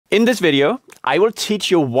In this video, I will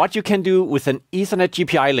teach you what you can do with an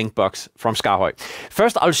ETH-GPI Link box from SKAARHOJ.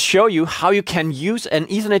 First, I'll show you how you can use an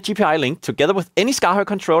ETH-GPI Link together with any SKAARHOJ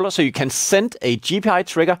controller so you can send a GPI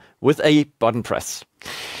trigger with a button press.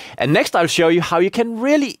 And next, I'll show you how you can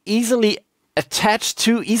really easily attach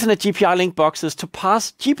two ETH-GPI Link boxes to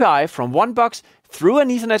pass GPI from one box through an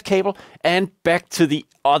Ethernet cable and back to the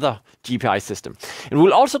other GPI system. And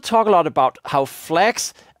we'll also talk a lot about how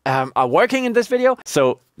flags are working in this video,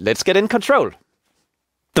 so let's get in control.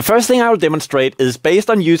 The first thing I will demonstrate is based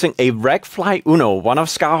on using a RAGfly Uno, one of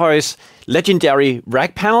SKAARHOJ's legendary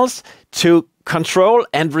RAG panels, to control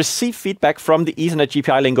and receive feedback from the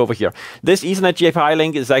ETH-GPI Link over here. This ETH-GPI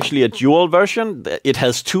Link is actually a dual version. It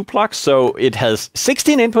has two plugs, so it has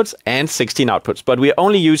 16 inputs and 16 outputs, but we're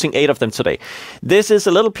only using 8 of them today. This is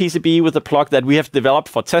a little PCB with a plug that we have developed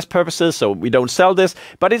for test purposes, so we don't sell this,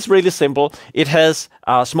 but it's really simple. It has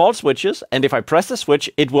small switches, and if I press the switch,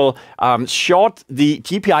 it will short the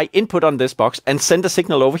GPI input on this box and send a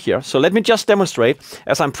signal over here. So let me just demonstrate.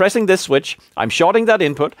 As I'm pressing this switch, I'm shorting that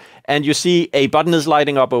input, and you see a button is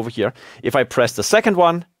lighting up over here. If I press the second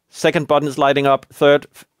one, second button is lighting up, third,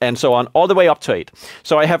 and so on, all the way up to 8.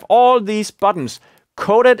 So I have all these buttons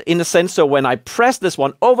coded in a sense, so when I press this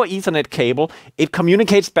one over Ethernet cable, it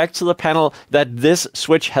communicates back to the panel that this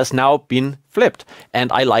switch has now been flipped,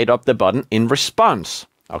 and I light up the button in response.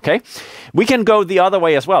 Okay, we can go the other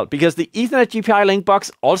way as well, because the ETH-GPI Link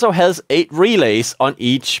box also has 8 relays on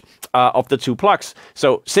each of the 2 plugs.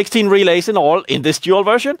 So 16 relays in all in this dual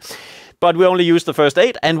version, but we only use the first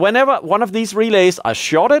 8. And whenever one of these relays are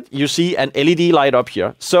shorted, you see an LED light up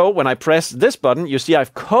here. So when I press this button, you see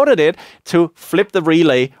I've coded it to flip the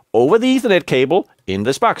relay over the Ethernet cable in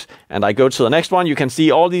this box. And I go to the next one, you can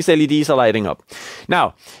see all these LEDs are lighting up.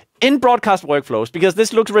 Now, in broadcast workflows, because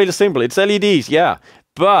this looks really simple, it's LEDs, yeah.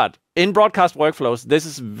 But in broadcast workflows, this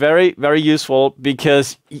is very, very useful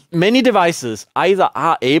because many devices either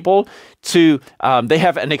are able to, they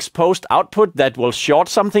have an exposed output that will short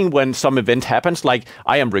something when some event happens, like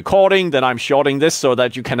I am recording, then I'm shorting this so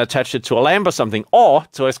that you can attach it to a lamp or something, or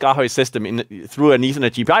to a SKAARHOJ system through an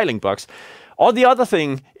ETH-GPI Link box. Or the other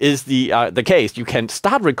thing is the case. You can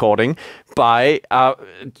start recording by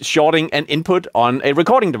shorting an input on a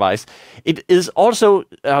recording device. It is also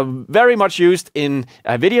very much used in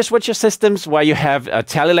video switcher systems where you have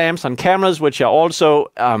tally lamps on cameras, which are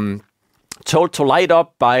also told to light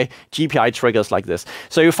up by GPI triggers like this.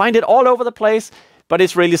 So you find it all over the place, but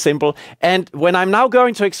it's really simple. And when I'm now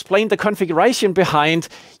going to explain the configuration behind,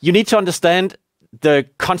 you need to understand the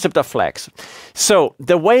concept of flags. So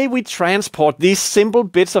the way we transport these simple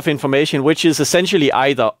bits of information, which is essentially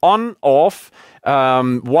either on, off,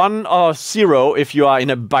 1 or 0 if you are in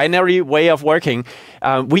a binary way of working,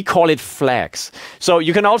 we call it flags. So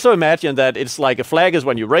you can also imagine that it's like a flag is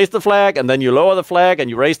when you raise the flag and then you lower the flag and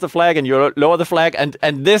you raise the flag and you lower the flag,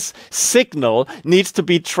 and this signal needs to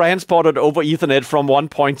be transported over Ethernet from one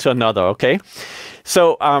point to another, okay?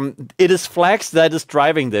 So it is flags that is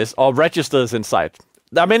driving this, or registers inside.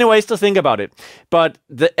 There are many ways to think about it, but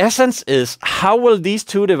the essence is, how will these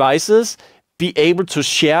two devices be able to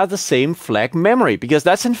share the same flag memory? Because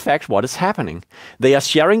that's in fact what is happening. They are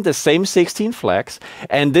sharing the same 16 flags,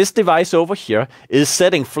 and this device over here is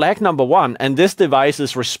setting flag number 1, and this device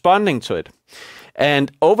is responding to it.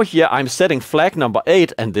 And over here, I'm setting flag number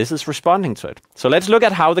 8, and this is responding to it. So let's look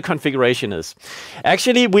at how the configuration is.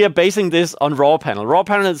 Actually, we are basing this on raw panel. Raw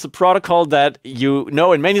panel is a protocol that you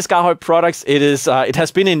know in many SKAARHOJ products. It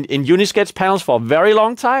has been in UniSketch panels for a very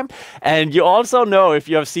long time. And you also know, if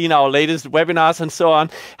you have seen our latest webinars and so on,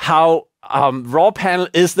 how raw panel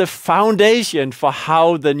is the foundation for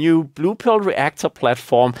how the new Blue Pill reactor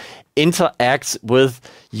platform interacts with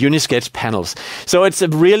UniSketch panels. So it's a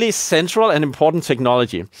really central and important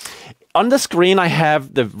technology. On the screen, I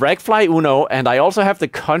have the RAGfly Uno, and I also have the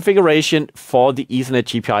configuration for the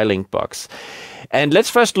ETH-GPI Link box. And let's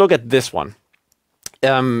first look at this one.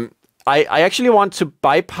 I actually want to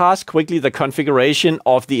bypass quickly the configuration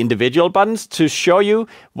of the individual buttons to show you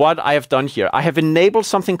what I have done here. I have enabled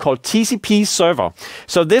something called TCP server.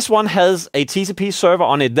 So this one has a TCP server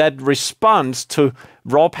on it that responds to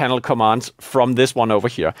raw panel commands from this one over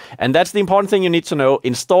here. And that's the important thing you need to know.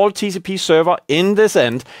 Install TCP server in this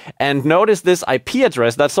end, and notice this IP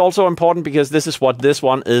address. That's also important because this is what this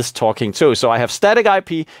one is talking to. So I have static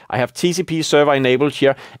IP, I have TCP server enabled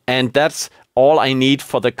here, and that's all I need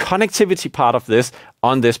for the connectivity part of this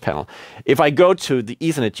on this panel. If I go to the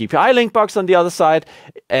ETH-GPI Link box on the other side,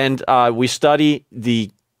 and we study the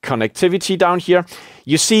connectivity down here,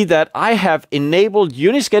 you see that I have enabled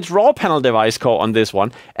UniSketch raw panel device core on this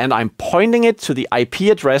one, and I'm pointing it to the IP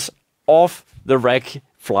address of the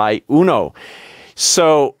fly uno.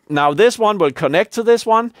 So now this one will connect to this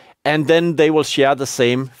one, and then they will share the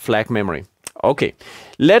same flag memory. Okay,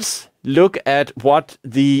 let's look at what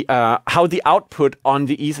the how the output on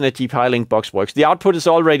the ETH-GPI Link box works. The output is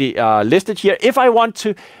already listed here. If I want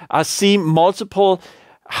to see multiple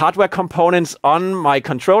hardware components on my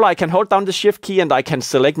controller, I can hold down the shift key and I can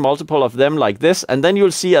select multiple of them like this. And then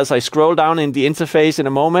you'll see as I scroll down in the interface in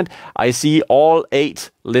a moment, I see all 8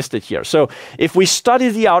 listed here. So if we study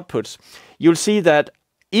the outputs, you'll see that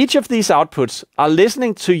each of these outputs are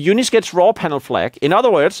listening to UniSketch raw panel flag. In other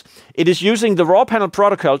words, it is using the raw panel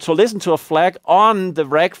protocol to listen to a flag on the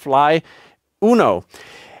RegFly Uno.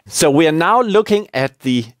 So we are now looking at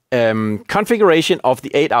the configuration of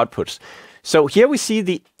the 8 outputs. So here we see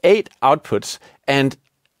the 8 outputs, and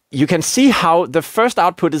you can see how the first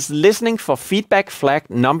output is listening for feedback flag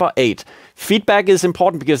number 8. Feedback is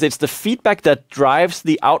important because it's the feedback that drives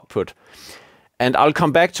the output. And I'll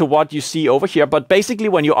come back to what you see over here. But basically,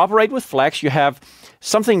 when you operate with flags, you have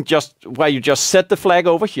something just where you just set the flag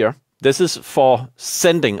over here. This is for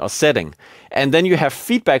sending or setting. And then you have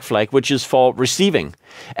feedback flag, which is for receiving.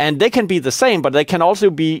 And they can be the same, but they can also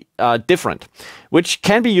be different, which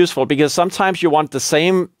can be useful because sometimes you want the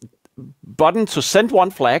same button to send one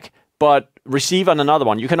flag, but receive on another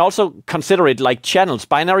one. You can also consider it like channels,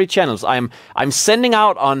 binary channels. I'm sending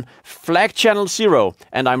out on flag channel 0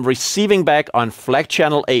 and I'm receiving back on flag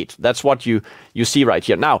channel 8. That's what you see right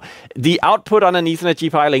here. Now, the output on an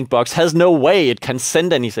ETH-GPI Link box has no way it can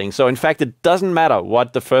send anything. So in fact, it doesn't matter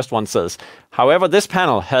what the first one says. However, this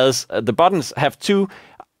panel has, the buttons have 2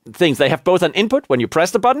 things. They have both an input when you press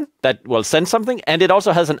the button that will send something, and it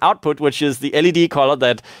also has an output, which is the LED color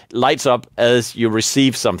that lights up as you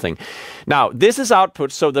receive something. Now, this is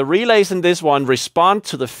output, so the relays in this one respond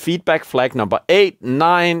to the feedback flag number 8,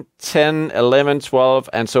 9, 10, 11, 12,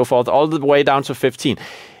 and so forth, all the way down to 15.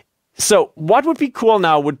 So what would be cool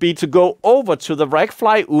now would be to go over to the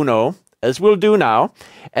RegFly Uno, as we'll do now,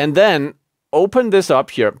 and then open this up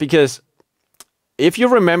here, because if you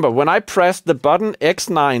remember, when I pressed the button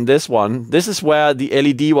X9, this is where the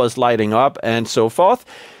LED was lighting up and so forth.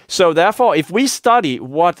 So therefore, if we study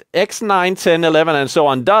what X9, 10, 11, and so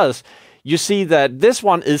on does, you see that this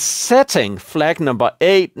one is setting flag number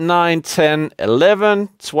 8, 9, 10, 11,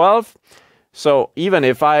 12. So even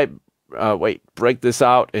if I, break this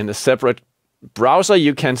out in a separate browser,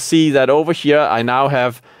 you can see that over here, I now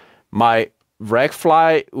have my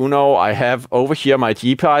RegFly Uno, I have over here my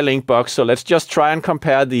GPI Link box. So let's just try and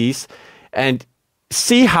compare these and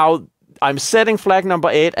see how I'm setting flag number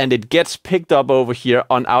 8 and it gets picked up over here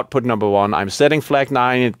on output number 1. I'm setting flag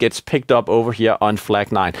 9, it gets picked up over here on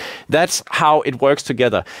flag 9. That's how it works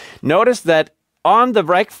together. Notice that on the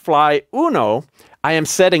RegFly Uno, I am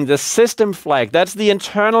setting the system flag. That's the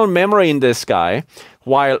internal memory in this guy,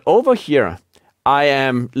 while over here, I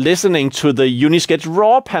am listening to the UniSketch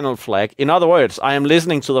raw panel flag. In other words, I am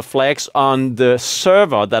listening to the flags on the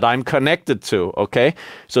server that I'm connected to, okay?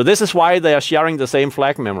 So this is why they are sharing the same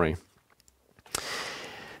flag memory.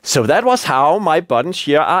 So that was how my buttons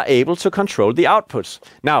here are able to control the outputs.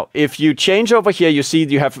 Now, if you change over here, you see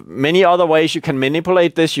you have many other ways you can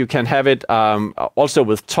manipulate this. You can have it also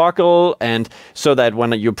with toggle, and so that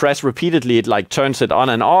when you press repeatedly, it like turns it on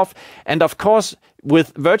and off. And of course,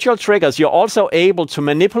 with virtual triggers, you're also able to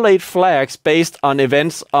manipulate flags based on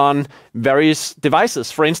events on various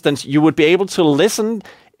devices. For instance, you would be able to listen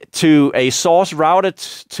to a source routed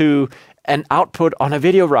to an output on a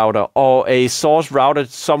video router, or a source routed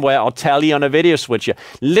somewhere, or tally on a video switcher.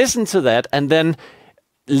 Listen to that and then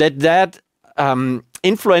let that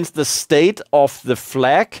influence the state of the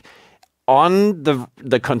flag on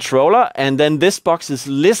the controller, and then this box is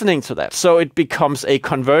listening to that. So it becomes a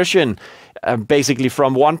conversion basically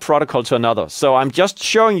from one protocol to another. So I'm just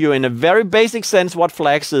showing you in a very basic sense what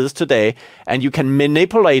flags is today, and you can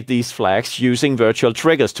manipulate these flags using virtual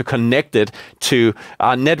triggers to connect it to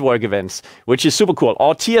network events, which is super cool.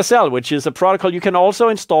 Or TSL, which is a protocol you can also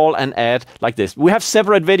install and add like this. We have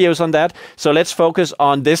separate videos on that, so let's focus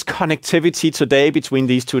on this connectivity today between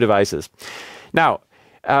these two devices. Now,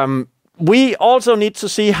 we also need to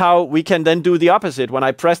see how we can then do the opposite. When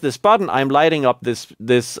I press this button, I'm lighting up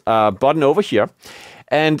this button over here.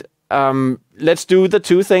 And let's do the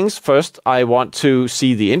 2 things. First, I want to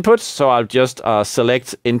see the inputs. So I'll just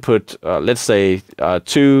select input, let's say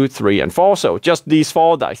 2, 3, and 4. So just these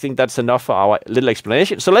 4. I think that's enough for our little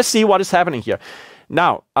explanation. So let's see what is happening here.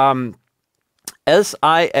 Now, as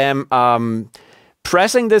I am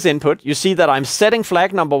pressing this input, you see that I'm setting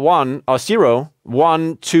flag number 1 or 0,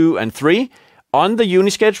 1, 2, and 3 on the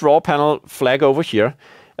UniSketch raw panel flag over here.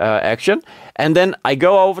 action. And then I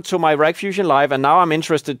go over to my Rag Fusion Live, and now I'm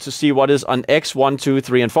interested to see what is on X, 1, 2,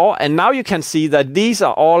 3, and 4. And now you can see that these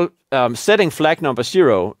are all setting flag number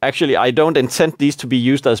 0. Actually, I don't intend these to be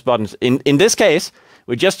used as buttons. In this case,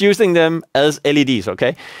 we're just using them as LEDs,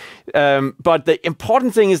 okay? But the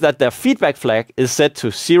important thing is that their feedback flag is set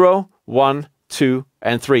to 0, 1, 2,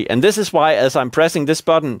 and 3. And this is why, as I'm pressing this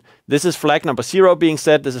button, this is flag number 0 being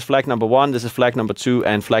set, this is flag number 1, this is flag number 2,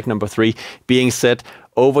 and flag number 3 being set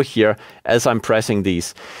over here as I'm pressing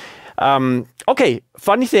these. Okay,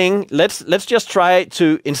 funny thing, let's just try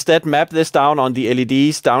to instead map this down on the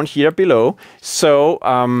LEDs down here below. So,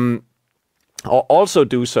 or also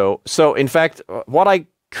do so. So, in fact, what I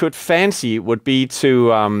could fancy would be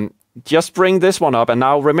to just bring this one up. And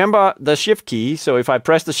now remember the shift key. So if I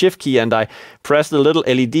press the shift key and I press the little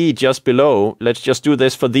LED just below, let's just do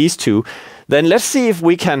this for these two. Then let's see if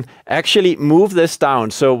we can actually move this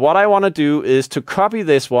down. So what I want to do is to copy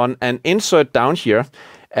this one and insert down here.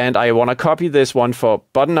 And I want to copy this one for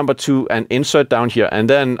button number 2 and insert down here. And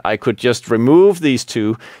then I could just remove these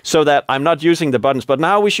two so that I'm not using the buttons. But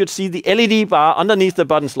now we should see the LED bar underneath the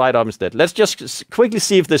buttons light up instead. Let's just quickly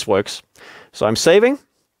see if this works. So I'm saving.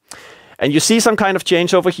 And you see some kind of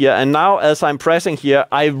change over here. And now as I'm pressing here,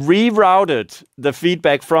 I rerouted the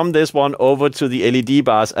feedback from this one over to the LED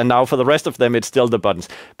bars. And now for the rest of them, it's still the buttons.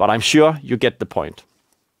 But I'm sure you get the point.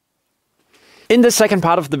 In the second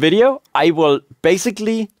part of the video, I will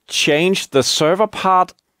basically change the server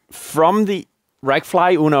part from the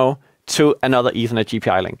Ragfly Uno to another Ethernet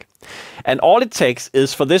GPI link. And all it takes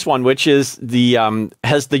is for this one, which is the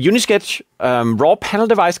has the UniSketch raw panel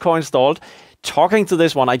device core installed, talking to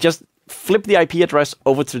this one. I just flip the IP address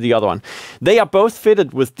over to the other one. They are both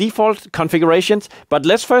fitted with default configurations, but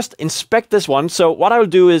let's first inspect this one. So what I'll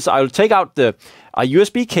do is I'll take out the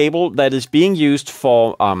USB cable that is being used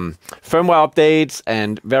for firmware updates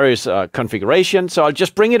and various configurations. So I'll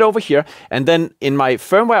just bring it over here, and then in my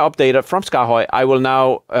firmware updater from SKAARHOJ, I will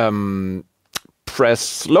now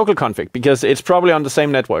press local config because it's probably on the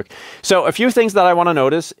same network. So a few things that I want to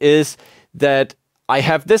notice is that I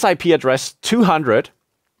have this IP address 200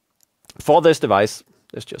 for this device.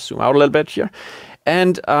 Let's just zoom out a little bit here.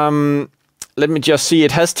 And let me just see.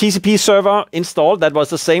 It has TCP server installed. That was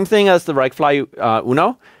the same thing as the Ragfly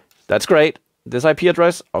Uno. That's great. This IP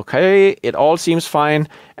address, okay. It all seems fine.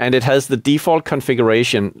 And it has the default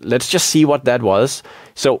configuration. Let's just see what that was.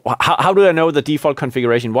 So how do I know the default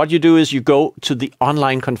configuration? What you do is you go to the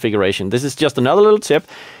online configuration. This is just another little tip.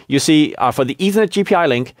 You see, for the Ethernet GPI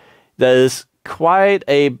link, there's quite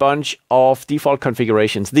a bunch of default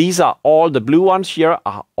configurations. These are all, the blue ones here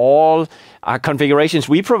are all configurations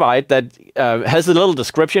we provide that has a little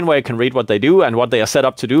description where you can read what they do and what they are set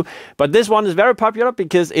up to do. But this one is very popular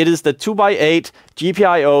because it is the 2x8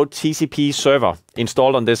 GPIO TCP server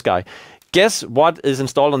installed on this guy. Guess what is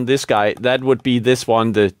installed on this guy? That would be this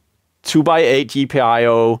one, the 2x8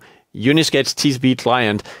 GPIO UniSketch TCP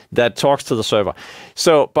client that talks to the server.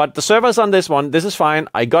 So, but the server's on this one. This is fine.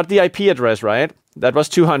 I got the IP address right. That was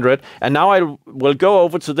 200. And now I will go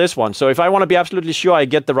over to this one. So if I want to be absolutely sure I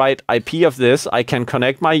get the right IP of this, I can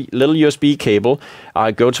connect my little USB cable,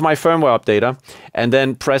 go to my firmware updater, and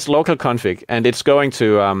then press local config. And it's going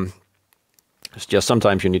to... it's just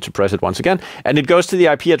sometimes you need to press it once again. And it goes to the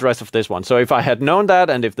IP address of this one. So if I had known that,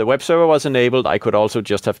 and if the web server was enabled, I could also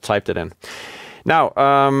just have typed it in. Now,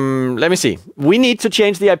 let me see. We need to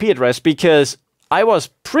change the IP address because I was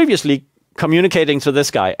previously communicating to this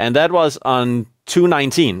guy, and that was on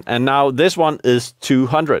 219, and now this one is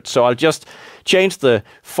 200. So I'll just change the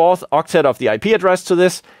 4th octet of the IP address to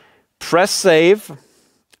this, press save.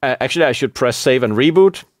 Actually, I should press save and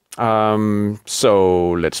reboot.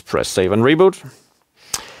 So let's press save and reboot.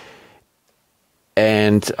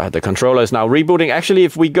 And the controller is now rebooting. Actually,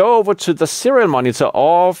 if we go over to the serial monitor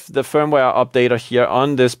of the firmware updater here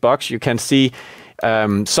on this box, you can see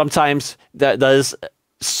sometimes there's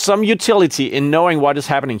some utility in knowing what is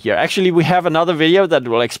happening here. Actually, we have another video that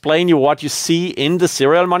will explain you what you see in the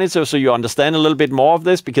serial monitor, so you understand a little bit more of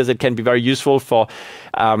this, because it can be very useful for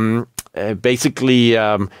basically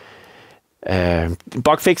bug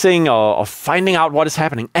fixing or finding out what is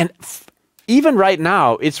happening. And even right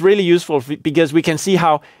now, it's really useful because we can see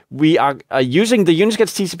how we are using the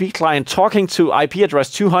UniSketch TCP client talking to IP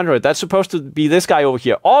address 200. That's supposed to be this guy over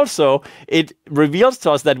here. Also, it reveals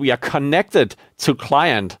to us that we are connected to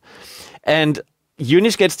client. And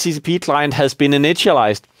UniSketch TCP client has been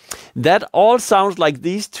initialized. That all sounds like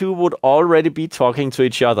these two would already be talking to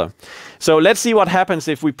each other. So let's see what happens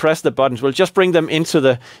if we press the buttons. We'll just bring them into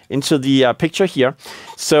the picture here.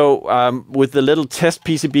 So with the little test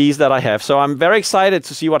PCBs that I have. So I'm very excited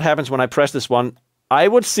to see what happens when I press this one. I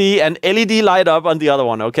would see an LED light up on the other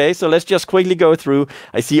one, okay? So let's just quickly go through.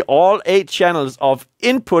 I see all 8 channels of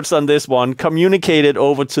inputs on this one communicated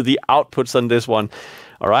over to the outputs on this one,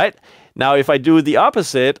 all right? Now, if I do the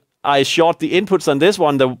opposite, I short the inputs on this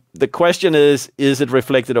one. The question is it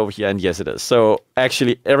reflected over here? And yes, it is. So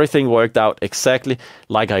actually, everything worked out exactly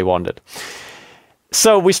like I wanted.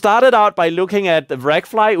 So we started out by looking at the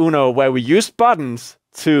Rackfly Uno, where we used buttons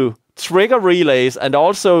to trigger relays and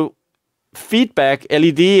also feedback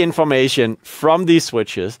LED information from these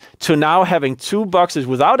switches, to now having 2 boxes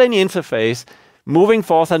without any interface, moving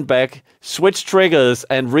forth and back, switch triggers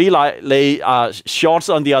and relay shorts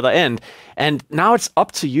on the other end. And now it's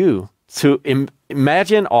up to you to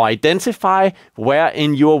imagine or identify where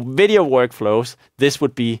in your video workflows this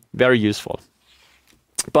would be very useful.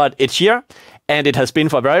 But it's here, and it has been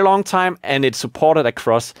for a very long time, and it's supported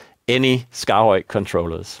across any SKAARHOJ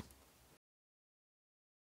controllers.